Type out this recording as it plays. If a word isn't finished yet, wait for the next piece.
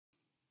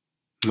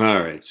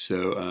All right,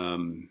 so,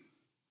 and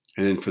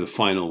then for the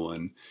final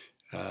one,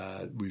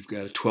 we've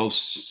got a 12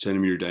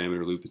 centimeter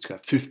diameter loop. It's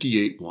got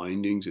 58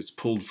 windings. It's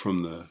pulled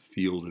from the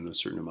field in a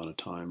certain amount of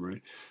time,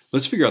 right?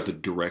 Let's figure out the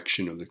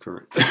direction of the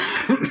current.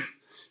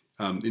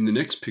 In the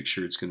next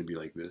picture, it's going to be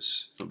like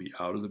this. It'll be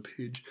out of the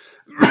page,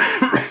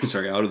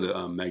 sorry, out of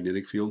the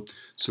magnetic field.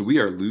 So we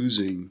are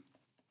losing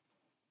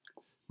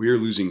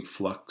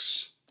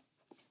flux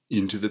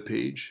into the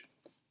page,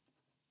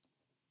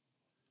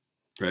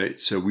 right?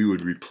 So we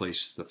would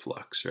replace the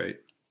flux, right?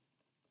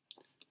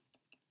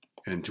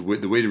 And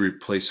the way to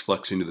replace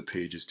flux into the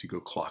page is to go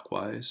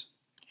clockwise,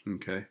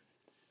 okay?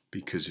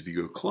 Because if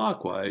you go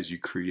clockwise, you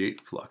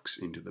create flux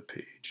into the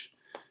page,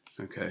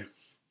 okay?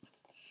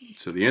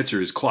 So the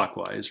answer is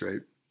clockwise,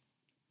 right?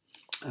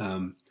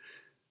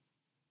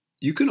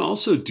 You can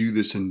also do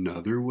this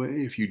another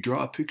way if you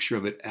draw a picture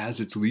of it as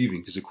it's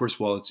leaving, because of course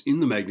while it's in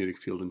the magnetic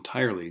field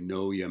entirely,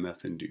 no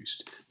EMF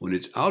induced. When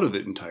it's out of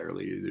it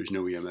entirely, there's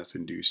no EMF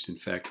induced. In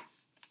fact,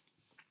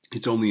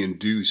 it's only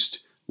induced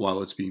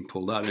while it's being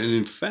pulled out. And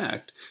in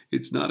fact,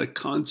 it's not a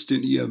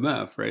constant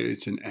EMF, right?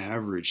 It's an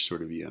average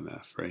sort of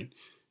EMF, right?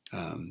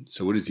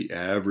 So what is the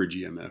average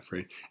EMF,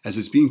 right? As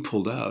it's being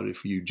pulled out,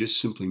 if you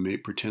just simply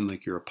pretend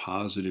like you're a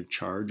positive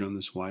charge on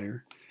this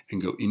wire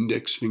and go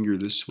index finger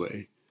this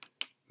way,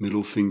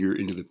 middle finger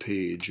into the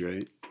page,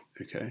 right?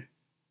 Okay.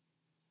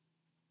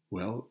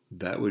 Well,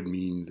 that would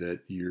mean that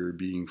you're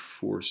being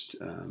forced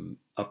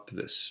up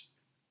this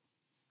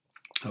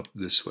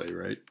way,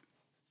 right?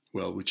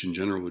 Well, which in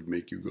general would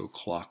make you go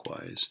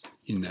clockwise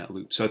in that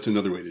loop. So that's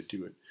another way to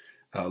do it.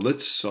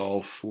 Let's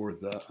solve for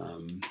the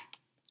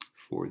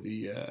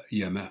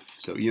EMF.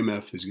 So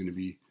EMF is going to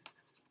be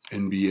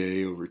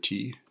NBA over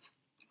T.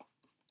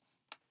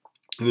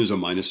 And there's a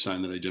minus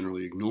sign that I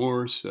generally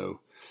ignore.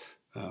 So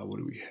what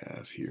do we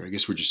have here? I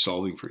guess we're just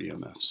solving for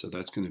EMF. So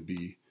that's going to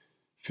be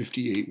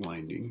 58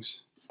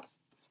 windings.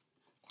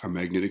 Our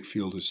magnetic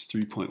field is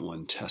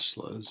 3.1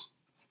 Teslas.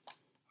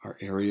 Our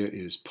area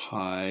is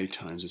pi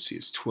times, let's see,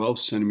 it's 12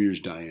 centimeters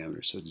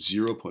diameter. So it's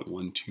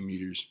 0.12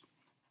 meters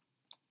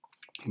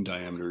in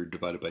diameter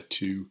divided by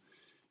 2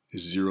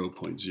 is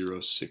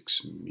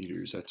 0.06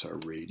 meters. That's our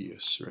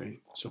radius,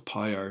 right? So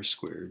pi r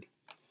squared,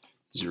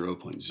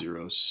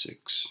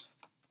 0.06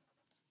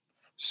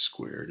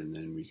 squared, and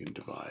then we can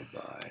divide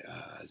by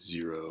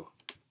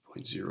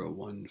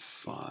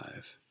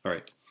 0.015. All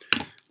right,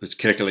 let's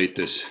calculate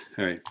this.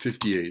 All right,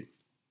 58.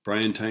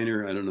 Brian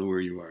Tyner, I don't know where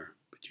you are,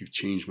 but you've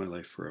changed my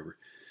life forever.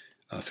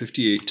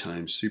 58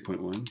 times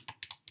 3.1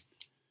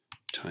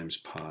 times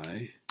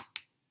pi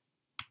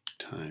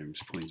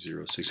times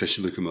 0.06. I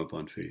should look him up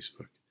on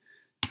Facebook.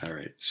 All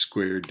right,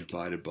 squared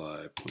divided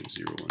by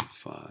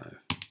 0.015.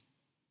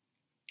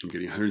 I'm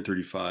getting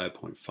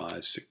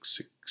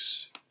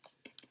 135.566.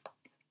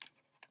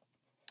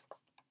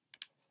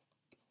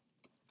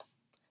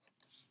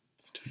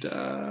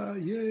 Ta-da!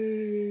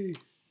 Yay!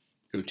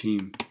 Go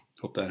team.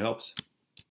 Hope that helps.